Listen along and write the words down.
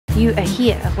you are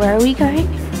here. Where are we going?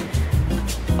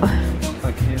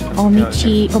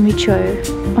 Omicho.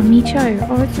 Omicho.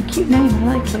 Oh, it's a cute name.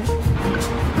 I like it.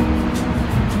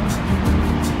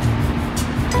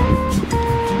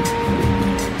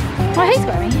 Oh, hey,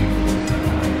 Squirmy.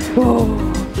 Whoa.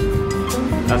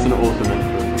 That's an awesome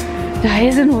entrance. That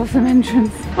is an awesome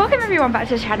entrance. Welcome everyone back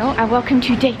to the channel and welcome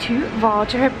to day 2 of our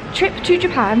trip to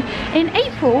Japan in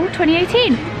April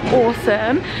 2018.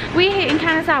 Awesome. We're here in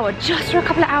Kanazawa just for a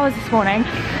couple of hours this morning.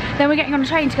 Then we're getting on a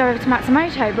train to go over to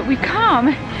Matsumoto, but we've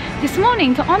come this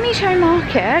morning to Omicho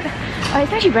market.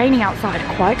 It's actually raining outside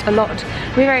quite a lot.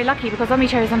 We're very lucky because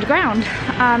Omicho is underground.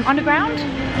 Underground?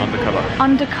 Undercover.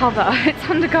 Undercover. It's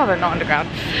undercover, not underground.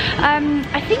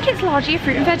 I think it's largely a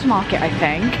fruit and veg market, I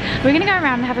think. We're going to go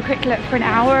around and have a quick look for an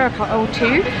hour or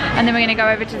two, and then we're going to go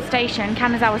over to the station,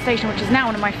 Kanazawa station, which is now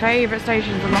one of my favourite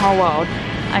stations in the whole world,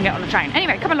 and get on the train.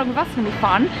 Anyway, come along with us, it's going to be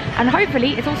fun, and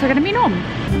hopefully it's also going to be non.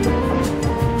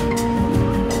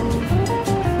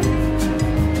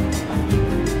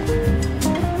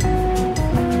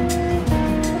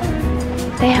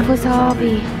 They have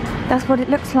wasabi. That's what it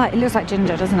looks like. It looks like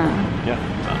ginger, doesn't it?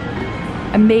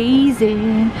 Yeah.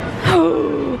 Amazing.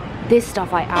 This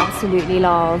stuff I absolutely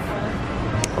love.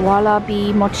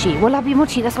 Walabi mochi. Walabi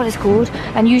mochi, that's what it's called.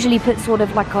 And usually put sort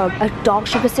of like a dark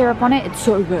sugar syrup on it. It's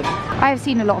so good. I have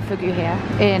seen a lot of fugu here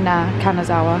in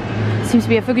Kanazawa. Seems to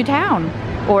be a fugu town.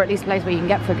 Or at least a place where you can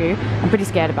get fugu. I'm pretty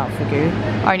scared about fugu,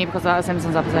 only because of that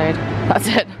Simpsons episode. That's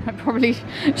it. I probably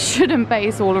shouldn't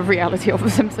base all of reality off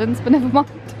of Simpsons, but never mind.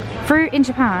 Fruit in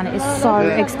Japan is so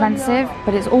expensive,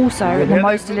 but it's also the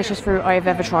most delicious fruit I've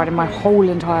ever tried in my whole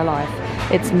entire life.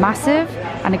 It's massive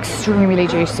and extremely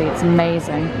juicy. It's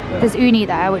amazing. There's uni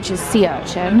there, which is sea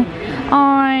urchin.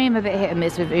 I'm a bit hit and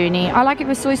miss with uni. I like it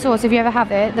with soy sauce. If you ever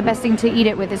have it, the best thing to eat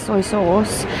it with is soy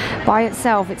sauce. By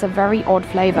itself, it's a very odd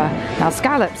flavour. Now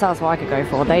scallops, that's what I could go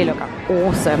for. They look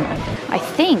awesome. I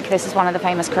think this is one of the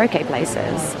famous croquet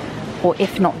places, or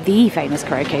if not the famous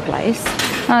croquet place.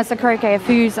 It's a croquet of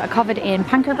foods that are covered in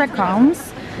panko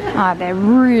breadcrumbs. They're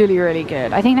really, really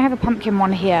good. I think they have a pumpkin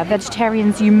one here.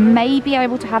 Vegetarians, you may be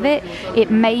able to have it. It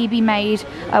may be made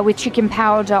with chicken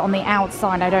powder on the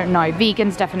outside. I don't know.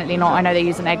 Vegans, definitely not. I know they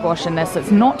use an egg wash in this, so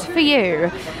it's not for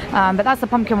you. But that's the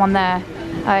pumpkin one there.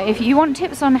 If you want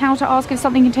tips on how to ask if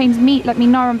something contains meat, let me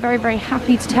know. I'm very, very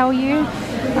happy to tell you.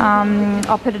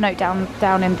 I'll put a note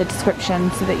down in the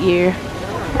description so that you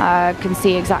can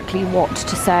see exactly what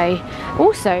to say.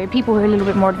 Also, people who are a little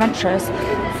bit more adventurous,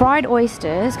 fried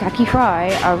oysters, kaki fry,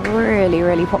 are really,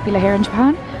 really popular here in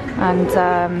Japan.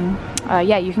 And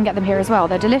yeah, you can get them here as well.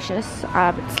 They're delicious,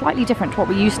 but slightly different to what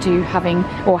we're used to having,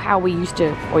 or how we used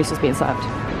to oysters being served.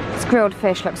 This grilled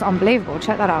fish looks unbelievable.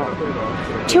 Check that out.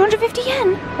 250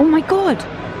 yen! Oh my god!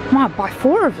 I might buy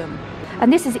 4 of them.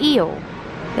 And this is eel.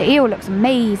 The eel looks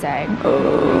amazing.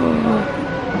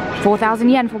 4,000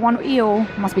 yen for one eel.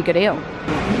 Must be good eel.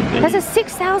 There's a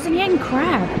 6,000 yen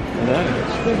crab. No,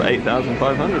 it's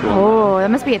 8,500. Oh, that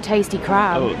must be a tasty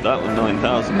crab. Oh, that one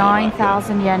 9,000.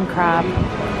 9,000 yen crab.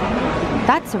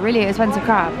 That's a really expensive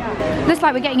crab. Looks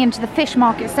like we're getting into the fish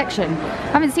market section.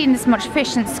 I haven't seen this much fish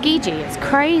since Skiji. It's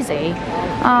crazy.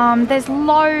 There's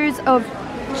loads of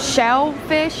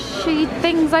shellfishy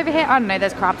things over here. I don't know,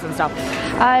 there's crabs and stuff.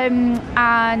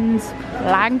 And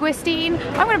langoustine.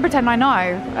 I'm going to pretend I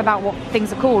know about what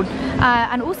things are called.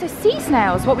 And also sea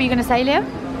snails. What were you going to say, Liam?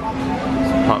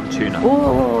 Part of tuna.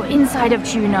 Oh, inside of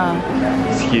tuna.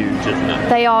 It's huge, isn't it?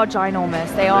 They are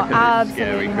ginormous. They are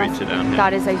absolutely scary creature down here.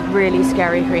 That is a really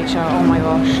scary creature. Oh my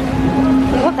gosh.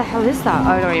 What the hell is that?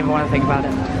 I don't even want to think about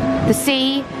it. The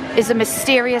sea is a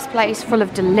mysterious place full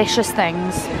of delicious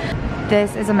things.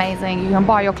 This is amazing. You can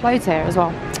buy your clothes here as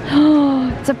well.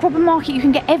 It's a proper market. You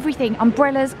can get everything.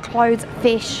 Umbrellas, clothes,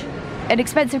 fish, and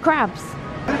expensive crabs.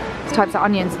 These types of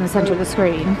onions in the center of the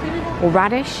screen. Or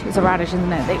radish. It's a radish,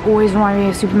 isn't it? They always remind me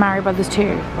of Super Mario Brothers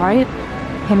 2, right?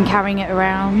 Him carrying it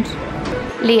around.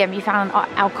 Liam, you found an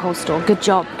alcohol store. Good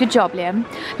job. Good job, Liam.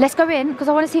 Let's go in, because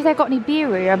I want to see if they've got any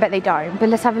biru. I bet they don't, but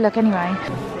let's have a look anyway.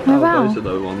 Oh, wow. Those are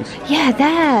those ones. Yeah,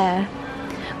 there.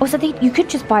 Also, you could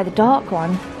just buy the dark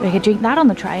one. We could drink that on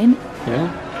the train. Yeah,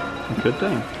 you could do.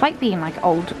 It's like being like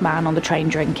old man on the train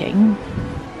drinking.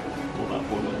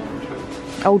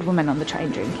 Old woman on the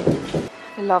train drinking.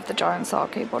 I love the giant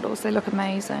sake bottles. They look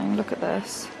amazing. Look at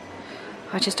this.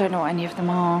 I just don't know what any of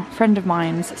them are. A friend of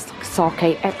mine's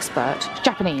sake expert,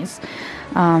 Japanese.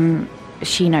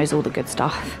 She knows all the good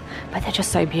stuff, but they're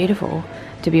just so beautiful.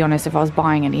 To be honest, if I was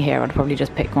buying any here, I'd probably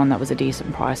just pick one that was a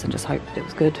decent price and just hope it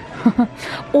was good.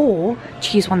 Or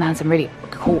choose one that had some really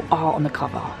cool art on the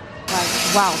cover.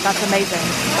 Like, wow, that's amazing.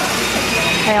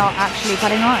 They are actually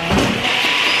cutting iron.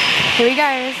 Here he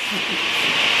goes.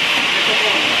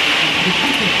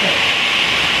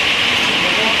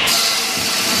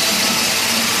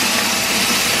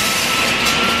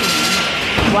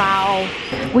 Wow.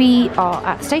 We are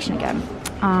at the station again.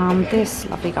 This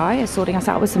lovely guy is sorting us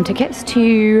out with some tickets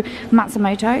to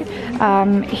Matsumoto.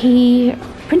 He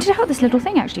printed out this little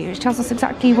thing actually, which tells us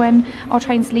exactly when our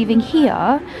train's leaving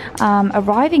here,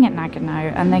 arriving at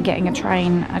Nagano, and then getting a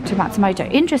train to Matsumoto.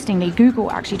 Interestingly,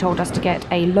 Google actually told us to get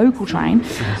a local train,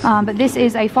 but this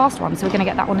is a fast one, so we're going to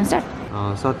get that one instead.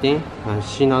 13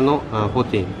 Shinano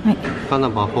 14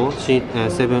 Kanaba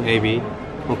 7AB.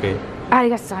 Okay.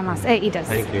 Arigatou gozaimasu. It does.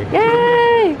 Thank you.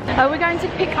 Yay! We're going to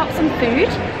pick up some food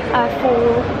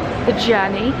for the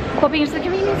journey, popping into the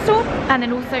convenience store, and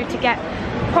then also to get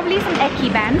probably some eki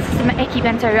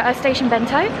bento, station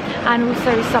bento, and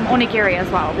also some onigiri as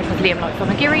well, because Liam likes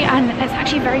onigiri, and it's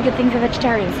actually a very good thing for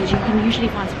vegetarians, as you can usually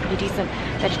find some pretty decent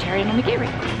vegetarian onigiri.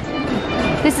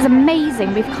 This is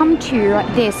amazing. We've come to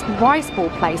this rice ball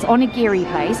place, onigiri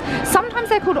place. Sometimes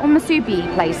they're called omusubi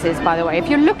places, by the way. If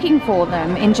you're looking for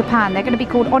them in Japan, they're going to be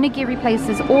called onigiri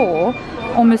places or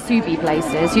omusubi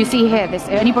places. You see here, this,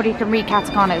 anybody can read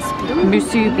katakana, it's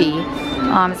musubi.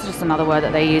 It's just another word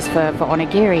that they use for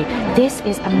onigiri. This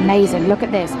is amazing. Look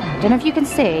at this. I don't know if you can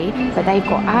see, but they've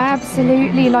got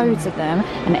absolutely loads of them,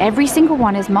 and every single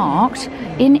one is marked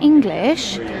in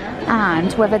English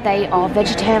and whether they are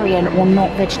vegetarian or not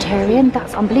vegetarian.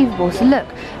 That's unbelievable. So look,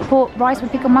 rice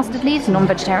with pickled mustard leaves,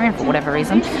 non-vegetarian for whatever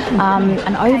reason.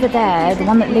 And over there, the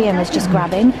one that Liam is just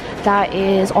grabbing, that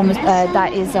is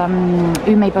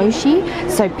umeboshi,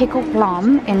 so pickled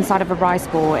plum inside of a rice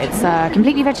ball. It's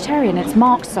completely vegetarian. It's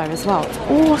marked so as well. It's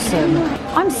awesome.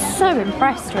 I'm so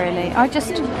impressed, really.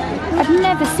 I've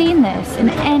never seen this in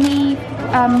any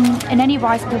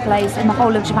rice ball place in the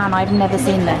whole of Japan. I've never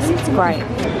seen this. It's great.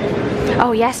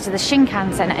 Oh yes, to the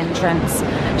Shinkansen entrance.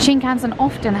 Shinkansen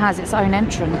often has its own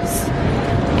entrance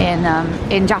in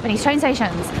Japanese train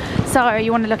stations, so you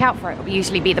want to look out for it. It will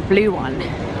usually be the blue one.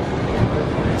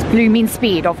 Blue means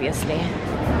speed, obviously.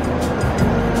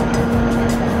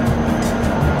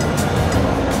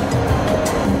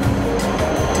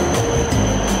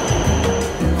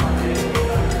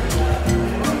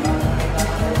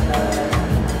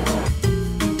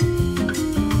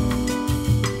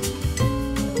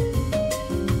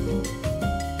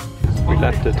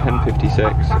 Left at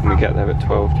 10:56 and we get there at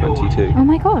 12:22. Oh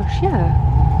my gosh, yeah.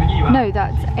 No,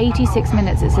 that's 86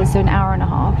 minutes it says, so an hour and a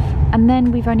half. And then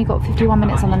we've only got 51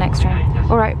 minutes on the next train.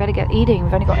 Alright, better get eating.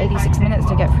 We've only got 86 minutes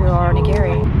to get through our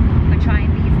onigiri. We're trying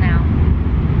these now.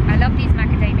 I love these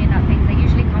macadamia nut things. They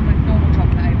usually come with normal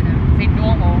chocolate over them. They're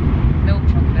normal milk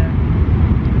chocolate.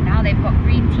 Now they've got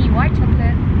green tea, white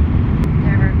chocolate.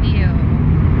 They're a reveal.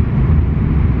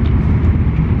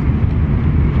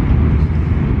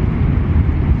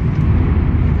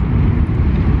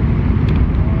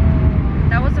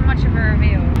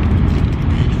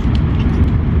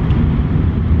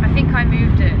 I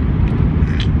moved it.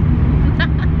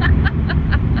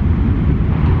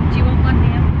 Do you want one,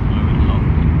 Liam?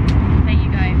 There you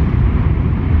go.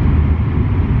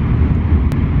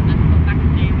 That's got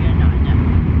macadamia nut in it.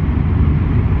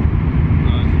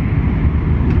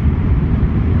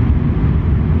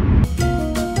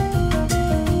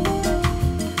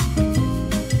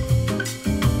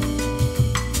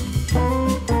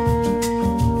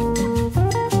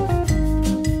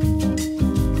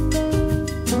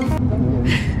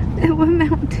 There were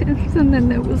mountains and then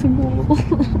there was a wall.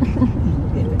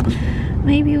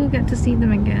 Maybe we'll get to see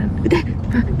them again.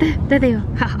 There they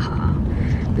are.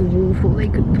 The wall thought they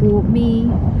could thwart me.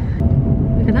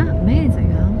 Look at that, amazing,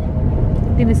 huh?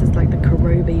 I think this is like the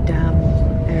Kurobe Dam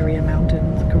area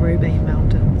mountains. Kurobe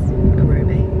Mountains.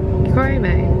 Kurobe. It's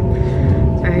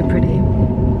very pretty.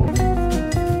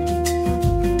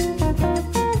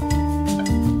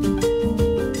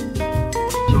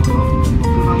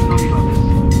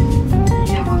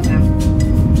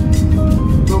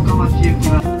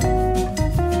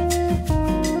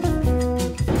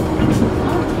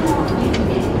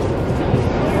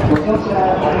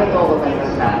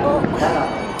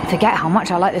 Forget how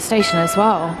much I like this station as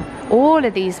well. All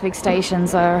of these big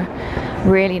stations are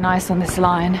really nice on this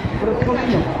line.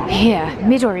 Here,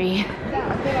 Midori.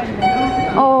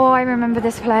 Oh, I remember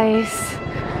this place.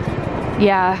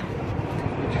 Yeah.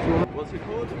 What's it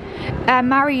called?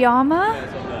 Maruyama?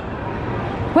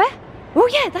 Where? Oh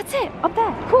yeah, that's it, up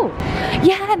there, cool.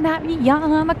 Yeah,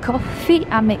 Maruyama coffee,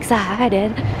 I'm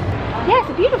excited. Yeah, it's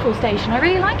a beautiful station, I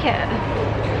really like it.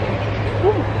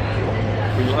 Ooh.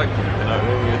 We liked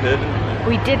Nagano, we did.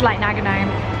 We did like Nagano.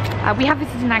 We have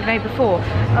visited Nagano before.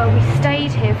 We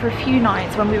stayed here for a few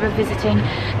nights when we were visiting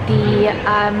the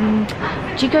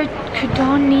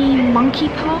Jigoku-dani Monkey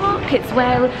Park. It's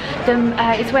where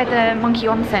the monkey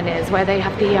onsen is, where they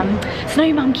have the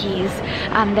snow monkeys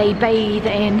and they bathe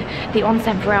in the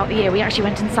onsen throughout the year. We actually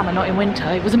went in summer, not in winter.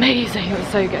 It was amazing. It was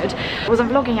so good. I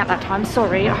wasn't vlogging at that time,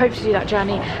 sorry. I hope to do that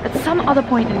journey at some other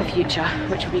point in the future,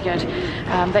 which would be good.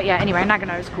 But yeah, anyway,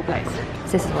 Nagano is a cool place.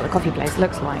 So this is what the coffee place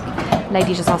looks like.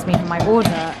 Lady just asked me for my order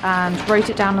and wrote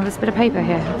it down on this bit of paper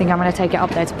here. I think I'm going to take it up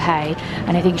there to pay,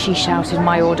 and I think she shouted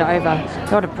my order over. They've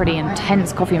got a pretty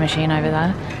intense coffee machine over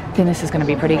there. I think this is going to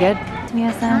be pretty good.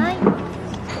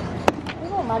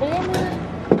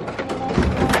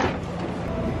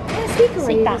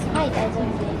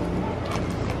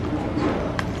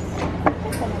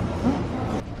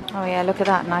 Oh yeah, look at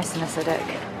that, nice and acidic.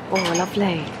 Oh,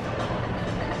 lovely.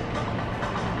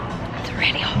 It's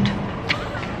really hot.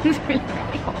 It's really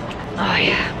hot. Oh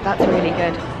yeah, that's really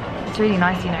good. It's really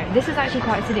nice, you know. This is actually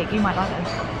quite acidic. You might like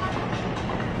this.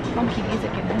 Funky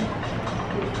music in there.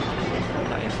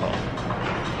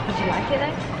 Did you like it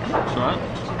though? It's alright.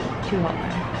 Too hot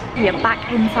though. We are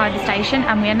back inside the station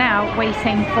and we are now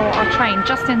waiting for our train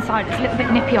just inside. It's a little bit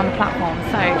nippy on the platform,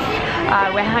 so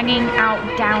we're hanging out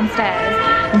downstairs.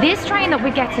 This train that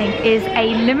we're getting is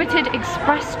a limited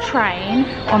express train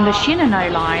on the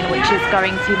Shinano line, which is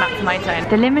going to Matsumoto.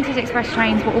 The limited express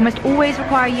trains will almost always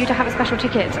require you to have a special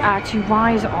ticket to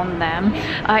ride on them.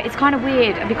 It's kind of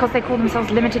weird because they call themselves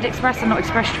limited express and not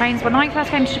express trains. When I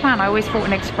first came to Japan, I always thought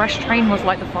an express train was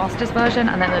like the fastest version,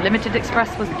 and then the limited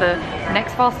express was the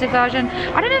next fastest version.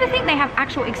 I don't ever think they have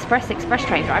actual express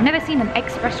trains. I've never seen an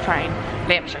express train.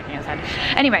 Liam's shaking his head.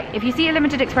 Anyway, if you see a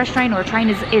limited express train or a train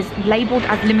is labelled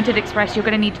as limited express, you're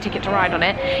going to need a ticket to ride on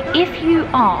it. If you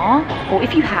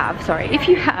have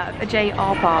a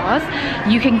JR pass,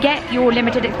 you can get your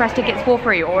limited express tickets for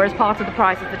free or as part of the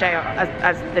price of the JR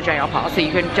pass. So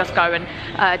you can just go and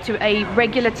to a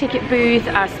regular ticket booth,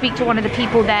 speak to one of the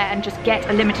people there and just get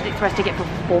a limited express ticket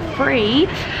for free.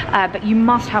 But you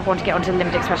must have one to get onto the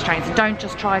limited express train, so don't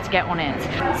just try to get on it.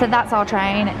 So that's our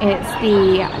train. It's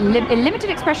the limited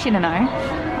express Shinano,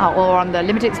 or on the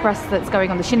limited express that's going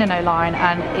on the Shinano line,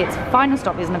 and its final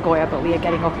stop is Nagoya, but we are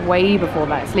getting off way before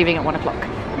that. It's leaving at 1 o'clock.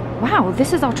 Wow,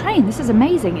 this is our train. This is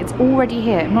amazing. It's already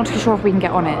here. I'm not too sure if we can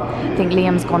get on it. I think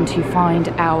Liam's gone to find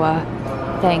our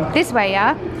thing. This way,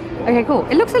 yeah? Okay, cool.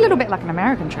 It looks a little bit like an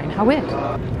American train. How weird.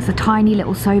 It's a tiny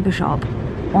little soba shop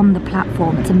on the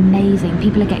platform. It's amazing.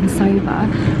 People are getting soba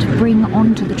to bring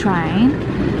onto the train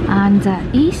and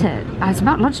eat it. It's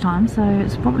about lunchtime, so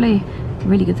it's probably a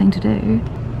really good thing to do.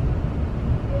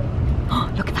 Oh,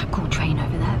 look at that cool train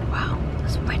over there. Wow,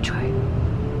 that's retro.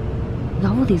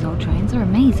 Love all these old trains. They're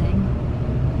amazing.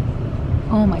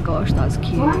 Oh my gosh, that's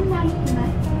cute.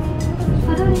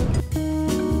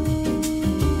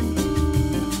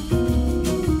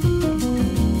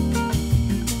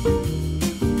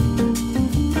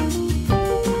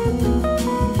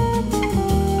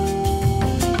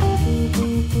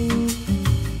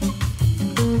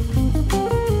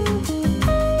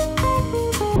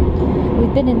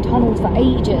 Been in tunnels for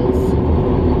ages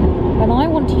and I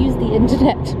want to use the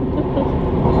internet.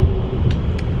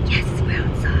 Yes, we're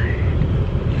outside.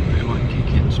 It might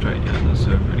kick in straight down, that's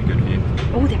a really good view.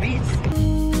 Oh, there is.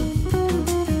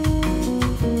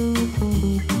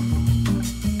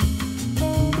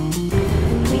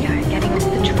 We are getting off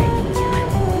the train.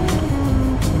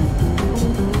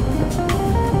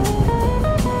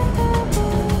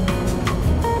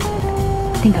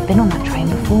 I think I've been on that train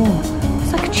before.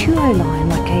 Like a Chuo line,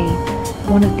 like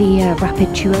one of the rapid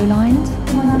Chuo lines.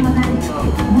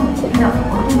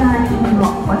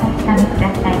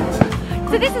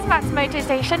 So this is Matsumoto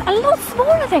Station, a lot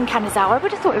smaller than Kanazawa. I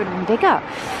would have thought it would have been bigger.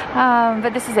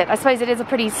 But this is it. I suppose it is a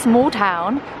pretty small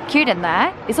town. Cute in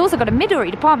there. It's also got a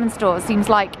Midori department store. It seems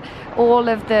like all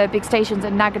of the big stations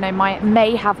in Nagano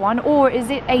may have one. Or is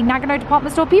it a Nagano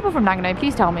department store? People from Nagano,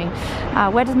 please tell me.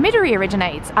 Where does Midori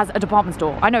originate as a department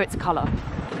store? I know it's a colour.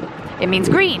 It means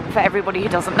green for everybody who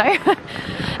doesn't know.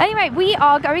 Anyway, we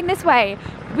are going this way.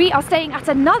 We are staying at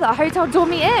another Hotel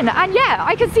Dormi Inn, and yeah,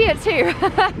 I can see it too.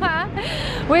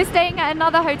 We're staying at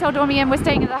another Hotel Dormi Inn. We're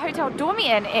staying at the Hotel Dormi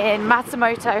Inn in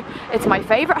Matsumoto. It's my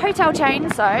favourite hotel chain,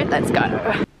 so let's go.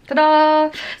 Ta-da!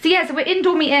 So yeah, so we're in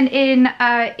Dormi Inn in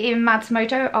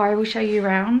Matsumoto. I will show you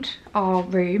around. our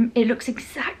room. It looks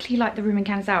exactly like the room in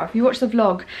Kanazawa. If you watch the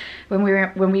vlog when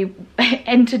we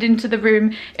entered into the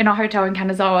room in our hotel in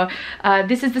Kanazawa,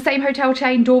 this is the same hotel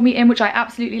chain, Dormy Inn, which I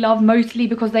absolutely love, mostly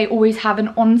because they always have an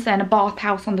onsen, a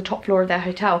bathhouse on the top floor of their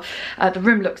hotel. The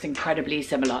room looks incredibly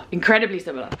similar,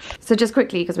 So just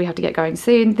quickly, because we have to get going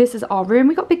soon, this is our room.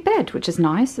 We got a big bed, which is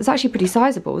nice. It's actually pretty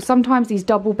sizable. Sometimes these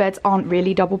double beds aren't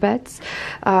really double beds.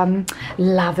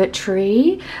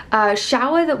 Lavatory,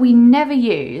 shower that we never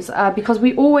use because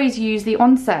we always use the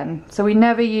onsen, so we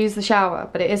never use the shower,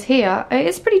 but it is here. It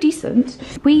is pretty decent.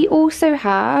 We also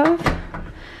have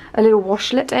a little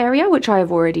washlet area, which I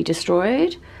have already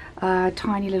destroyed.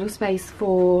 Tiny little space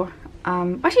for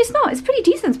actually it's not, it's a pretty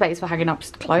decent space for hanging up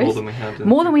clothes.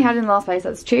 More than we had in the last place,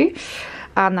 that's true.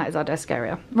 And that is our desk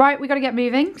area. Right, we got to get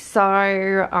moving, so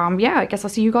yeah, I guess I'll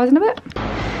see you guys in a bit.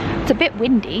 It's a bit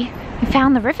windy. We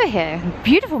found the river here.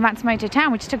 Beautiful Matsumoto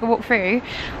town. We just took a walk through.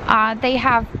 They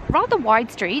have rather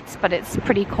wide streets, but it's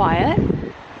pretty quiet.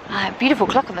 Beautiful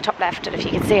clock on the top left, and if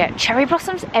you can see it, cherry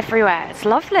blossoms everywhere. It's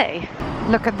lovely.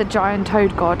 Look at the giant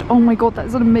toad god. Oh my god,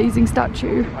 that's an amazing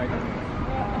statue.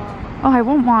 Oh, I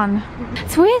want one.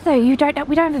 It's weird though, we don't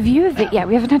have a view of it yet.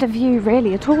 We haven't had a view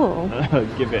really at all.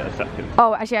 Give it a second.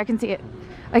 Oh, actually I can see it.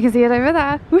 I can see it over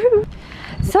there. Woohoo!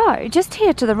 So, just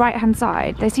here to the right hand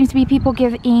side, there seems to be people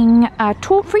giving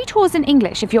free tours in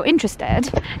English if you're interested.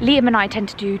 Liam and I tend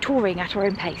to do touring at our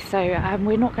own pace, so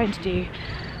we're not going to do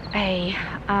a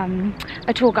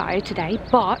tour guide today,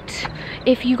 but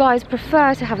if you guys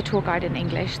prefer to have a tour guide in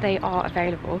English, they are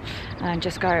available, and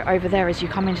just go over there as you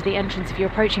come into the entrance if you're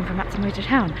approaching from Matsumoto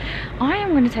town. I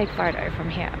am going to take a photo from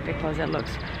here because it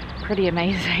looks pretty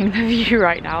amazing, the view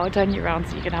right now. I'll turn you around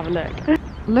so you can have a look.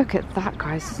 Look at that,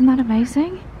 guys, isn't that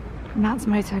amazing?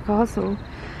 Matsumoto Castle.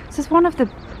 This is one of the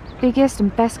biggest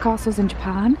and best castles in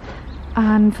Japan,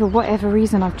 and for whatever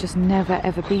reason I've just never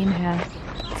ever been here.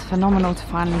 It's phenomenal to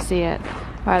finally see it.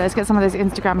 Right, let's get some of those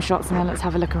Instagram shots and then let's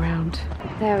have a look around.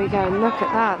 There we go, look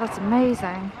at that, that's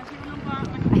amazing.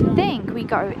 I think we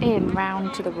go in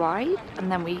round to the right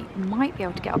and then we might be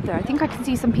able to get up there. I think I can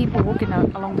see some people walking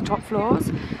along the top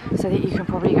floors, so that you can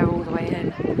probably go all the way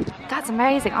in. That's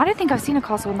amazing. I don't think I've seen a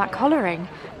castle in that colouring.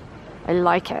 I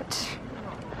like it.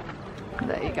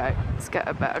 There you go, let's get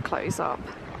a better close up.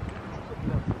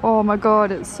 Oh my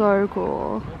god, it's so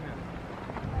cool.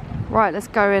 Right, let's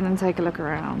go in and take a look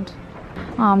around.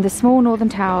 The small northern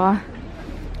tower,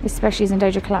 especially is in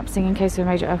danger of collapsing in case of a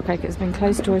major earthquake. It has been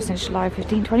closed to tourists since July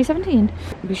 15, 2017.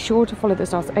 Be sure to follow the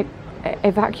stars.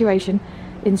 Evacuation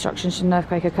instructions should an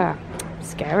earthquake occur.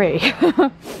 Scary.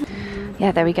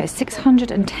 Yeah, there we go.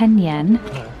 610 yen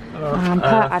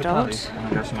per adult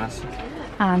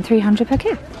and 300 per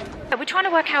kid. We're trying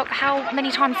to work out how many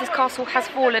times this castle has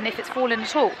fallen, if it's fallen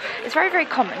at all. It's very, very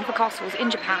common for castles in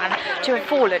Japan to have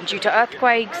fallen due to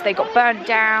earthquakes. They got burnt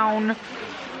down.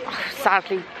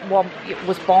 Sadly, one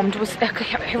was bombed. Was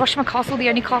Hiroshima Castle the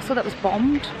only castle that was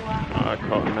bombed? I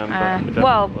can't remember.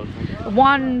 Well,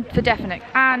 one for definite,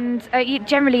 and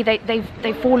generally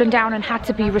they've fallen down and had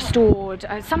to be restored.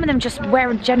 Some of them just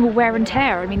general wear and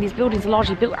tear. I mean, these buildings are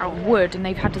largely built out of wood and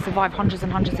they've had to survive hundreds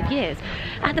and hundreds of years.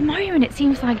 At the moment, it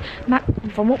seems like,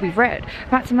 from what we've read,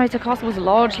 Matsumoto Castle has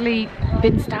largely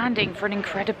been standing for an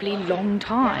incredibly long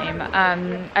time,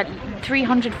 at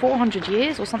 300, 400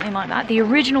 years or something like that. The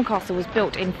original castle was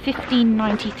built in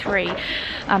 1593.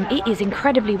 It is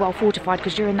incredibly well fortified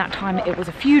because during that time it was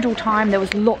a feudal time. There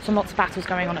was lots and lots of battles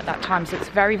going on at that time, so it's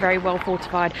very, very well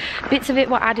fortified. Bits of it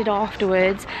were added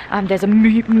afterwards. There's a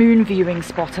moon viewing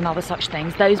spot and other such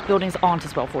things. Those buildings aren't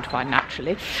as well fortified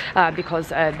naturally because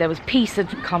there was peace had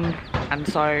come, and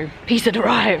so peace had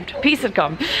arrived, peace had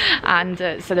come, and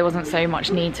so there wasn't so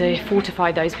much need to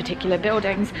fortify those particular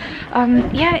buildings.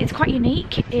 Yeah, it's quite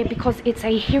unique because it's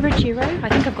a Hirojiro, I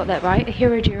think I've got that right, a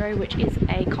Hirojiro, which is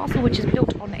a castle which is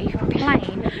built on a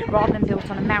plain rather than built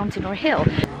on a mountain or a hill.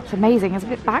 It's amazing. It's a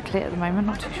bit backlit at the moment,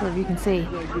 not too sure if you can see.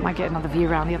 Might get another view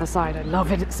around the other side. I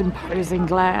love it, it's imposing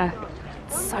glare.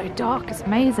 It's so dark, it's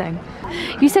amazing.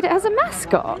 You said it has a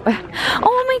mascot?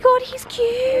 Oh my god, he's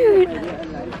cute!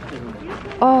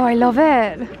 Oh, I love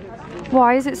it.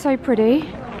 Why is it so pretty?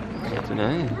 I don't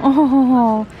know.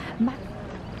 Oh,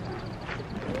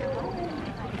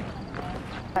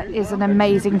 that is an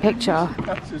amazing picture.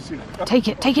 Take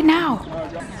it now.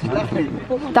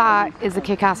 That is a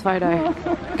kick-ass photo.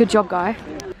 Good job, guy.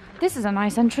 This is a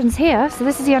nice entrance here. So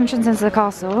this is the entrance into the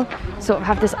castle. Sort of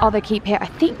have this other keep here. I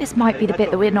think this might be the bit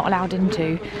that we're not allowed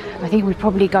into. I think we'd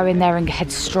probably go in there and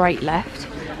head straight left.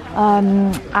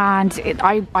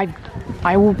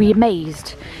 I will be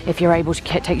amazed if you're able to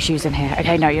take shoes in here.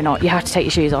 Okay, no, you're not. You have to take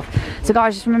your shoes off. So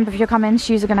guys, just remember, if you're coming,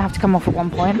 shoes are going to have to come off at one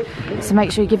point. So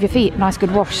make sure you give your feet a nice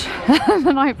good wash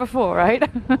the night before, right?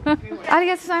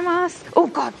 Arigatou gozaimasu. Oh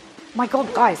God, my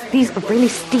God, guys, these are really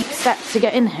steep steps to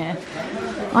get in here.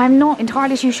 I'm not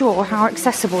entirely too sure how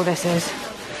accessible this is.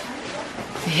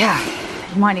 Yeah,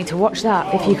 you might need to watch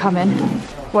that if you come in.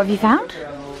 What have you found?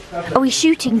 Are we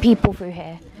shooting people through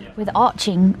here? With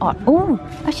arching art. Oh,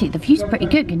 actually the view's pretty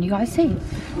good. Can you guys see?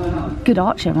 Good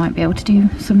archer might be able to do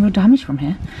some real damage from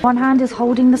here. One hand is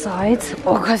holding the sides,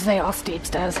 because they are steep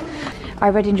stairs. I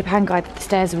read in Japan Guide that the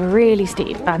stairs were really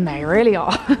steep, and they really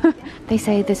are. They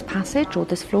say this passage or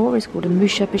this floor is called a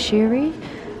Musha Bashiri.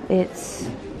 It's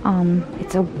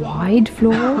a wide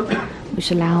floor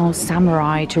which allows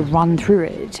samurai to run through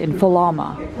it in full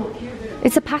armor.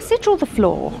 It's a passage or the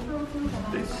floor?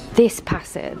 This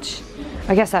passage.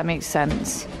 I guess that makes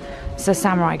sense. So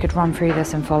samurai could run through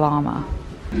this in full armor.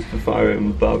 It's for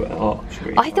firing bow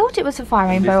archery. I thought it was for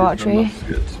firing bow archery.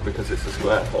 Muskets, because it's a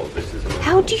square hole. This is.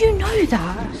 How do you know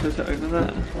that? It says it over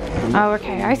there. Oh,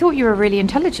 okay. I thought you were really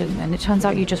intelligent, and it turns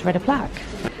out you just read a plaque.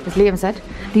 As Liam said,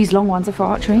 these long ones are for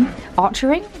archery.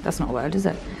 Archery? That's not a word, is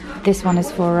it? This one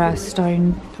is for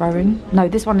stone throwing. No,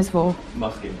 this one is for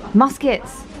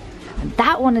muskets. And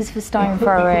that one is for stone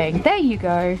throwing. There you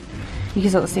go. You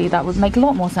can sort of see that would make a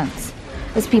lot more sense.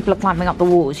 As people are climbing up the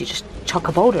walls, you just chuck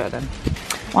a boulder at them.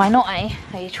 Why not, eh?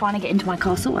 Are you trying to get into my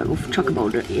castle? I will chuck a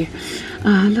boulder at you.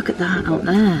 Look at that out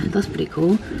there. That's pretty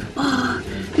cool. Oh,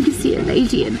 I can see a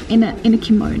lady in a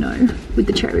kimono with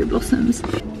the cherry blossoms.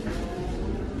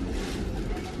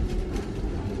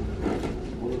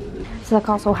 So the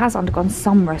castle has undergone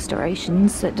some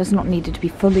restorations. It does not need it to be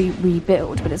fully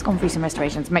rebuilt, but it's gone through some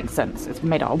restorations. Makes sense. It's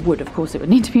made out of wood, of course it would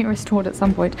need to be restored at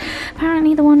some point.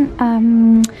 Apparently the one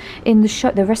in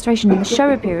the restoration in the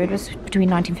Showa period was between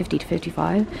 1950 to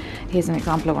 55. Here's an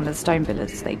example of one of the stone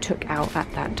pillars they took out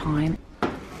at that time.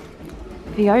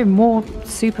 Here you go, more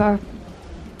super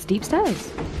steep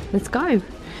stairs. Let's go.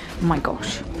 Oh my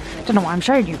gosh. Don't know why I'm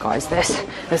showing you guys this.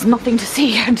 There's nothing to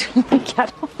see until we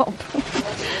get up.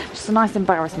 Just a nice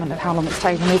embarrassment of how long it's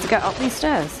taken me to get up these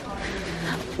stairs.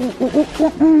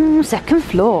 Second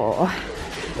floor.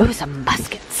 Oh, some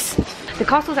muskets. The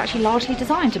castle is actually largely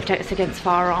designed to protect us against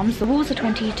firearms. The walls are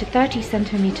 20 to 30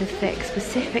 centimetres thick,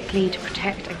 specifically to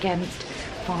protect against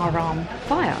firearm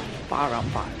fire.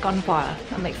 Gunfire.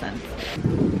 That makes sense.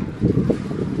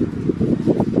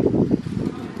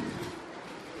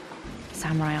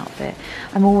 Samurai outfit.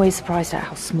 I'm always surprised at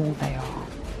how small they are.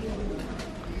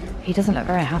 He doesn't look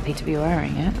very happy to be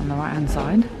wearing it on the right hand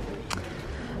side.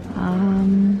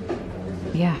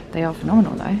 Yeah, they are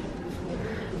phenomenal though.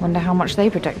 Wonder how much they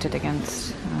protected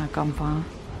against gunfire.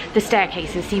 The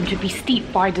staircases seem to be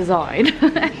steep by design,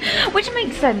 which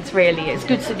makes sense really. It's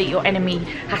good so that your enemy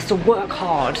has to work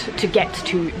hard to get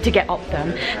up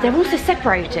them. They're also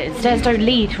separated. Stairs don't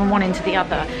lead from one end to the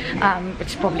other, which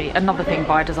is probably another thing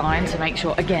by design to make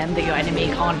sure again that your enemy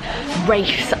can't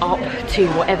race up to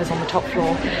whatever's on the top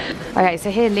floor. Okay, so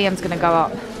here Liam's going to go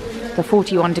up the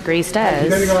 41-degree stairs.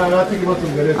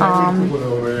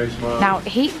 Now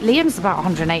Liam's about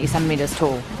 180 centimeters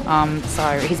tall,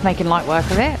 so he's making light work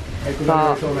of it,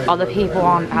 but other people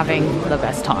aren't having the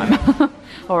best time.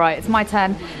 Alright, it's my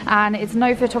turn, and it's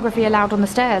no photography allowed on the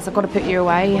stairs. I've got to put you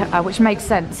away, which makes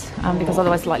sense, because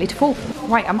otherwise it's likely to fall.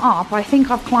 Right, I'm up. I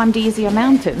think I've climbed easier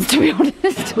mountains, to be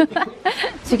honest. So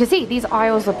you can see these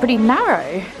aisles are pretty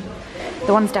narrow.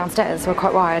 The ones downstairs were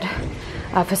quite wide.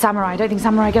 For samurai, I don't think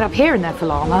samurai get up here in their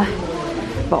full armour.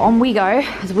 But on we go,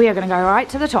 as we are going to go right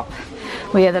to the top.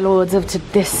 We are the lords of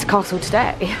this castle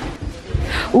today.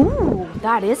 Ooh,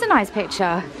 that is a nice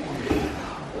picture.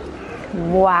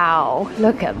 Wow,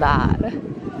 look at that.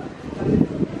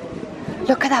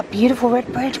 Look at that beautiful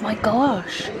red bridge, my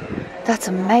gosh. That's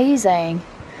amazing.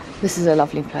 This is a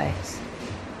lovely place.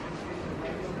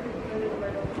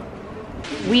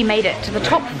 We made it to the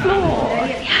top floor.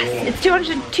 Yes, it's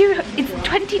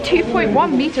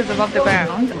 22.1 meters above the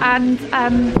ground, and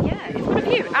yeah, it's got a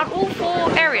view out all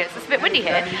 4 areas. It's a bit windy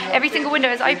here. Every single window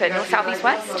is open, north, south, east,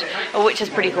 west, which is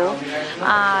pretty cool.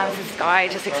 This guy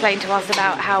just explained to us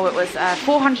about how it was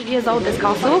 400 years old, this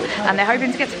castle, and they're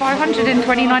hoping to get to 500 in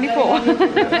 2094.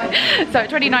 So at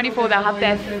 2094 they'll have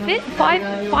their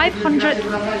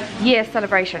 500th year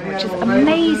celebration, which is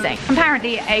amazing.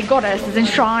 Apparently a goddess is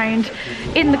enshrined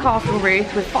in the castle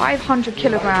roof with 500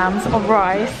 kilograms of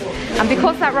rice, and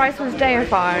because that rice was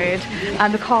deified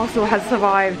and the castle has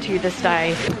survived to this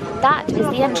day. That is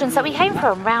the entrance that we came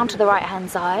from, round to the right hand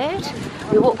side.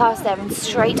 We walk past there and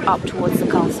straight up towards the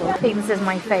castle. I think this is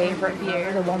my favourite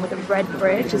view, the one with the red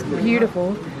bridge. It's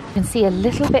beautiful. You can see a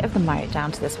little bit of the moat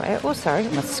down to this way. Oh, sorry, I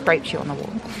almost scraped you on the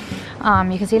wall.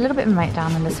 You can see a little bit of the moat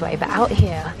down in this way, but out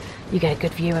here you get a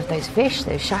good view of those fish,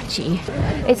 those shachi.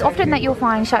 It's often that you'll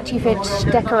find shachi fish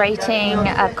decorating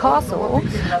a castle.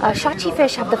 Shachi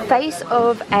fish have the face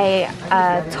of a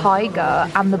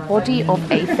tiger and the body of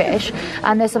a fish,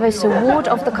 and they're supposed to ward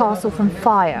off the castle from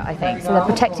fire, I think. So they're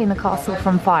protecting the castle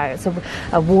from fire. It's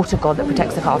a water god that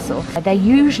protects the castle. They're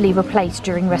usually replaced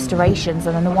during restorations,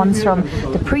 and then the ones from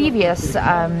the previous,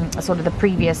 sort of the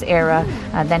previous era,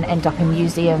 then end up in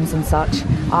museums and such.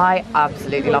 I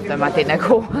absolutely love them. I think they're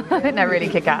cool. I think they're really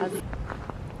kick-ass.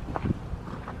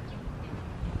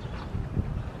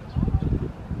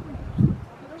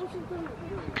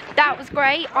 That was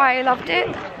great. I loved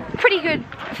it. Pretty good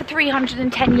for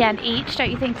 310 yen each, don't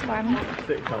you think, Simon?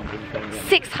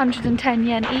 610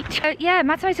 yen each. Yeah,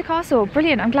 Matsumoto Castle,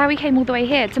 brilliant. I'm glad we came all the way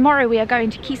here. Tomorrow we are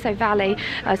going to Kiso Valley,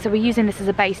 so we're using this as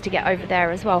a base to get over there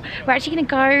as well. We're actually going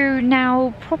to go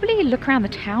now, probably look around the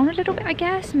town a little bit, I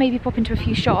guess. Maybe pop into a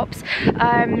few shops.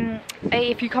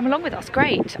 If you come along with us,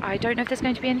 great. I don't know if there's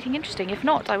going to be anything interesting. If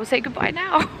not, I will say goodbye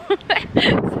now.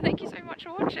 So thank you so much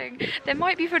for watching. There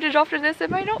might be footage after this, there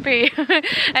might not be.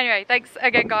 Anyway, thanks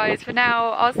again, guys. For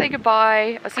now, I'll say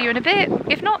goodbye. I'll see you in a bit.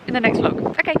 If not, in the next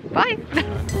vlog. Okay, bye.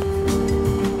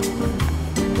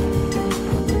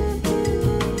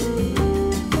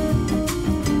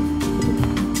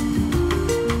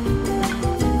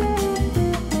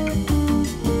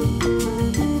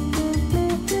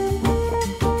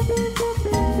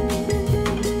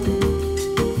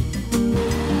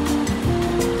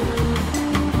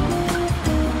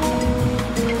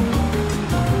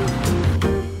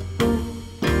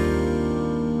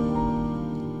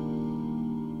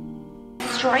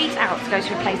 Straight out to go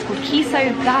to a place called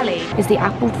Kiso Valley. Is the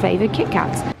apple flavoured Kit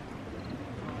Kats.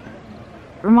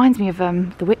 Reminds me of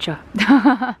The Witcher.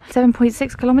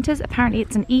 7.6 kilometres. Apparently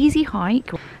it's an easy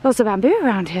hike. Lots of bamboo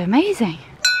around here. Amazing.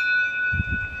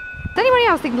 Does anybody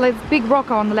else think this big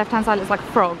rock on the left hand side looks like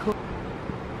a frog?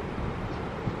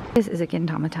 This is a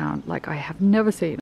Gintama town like I have never seen.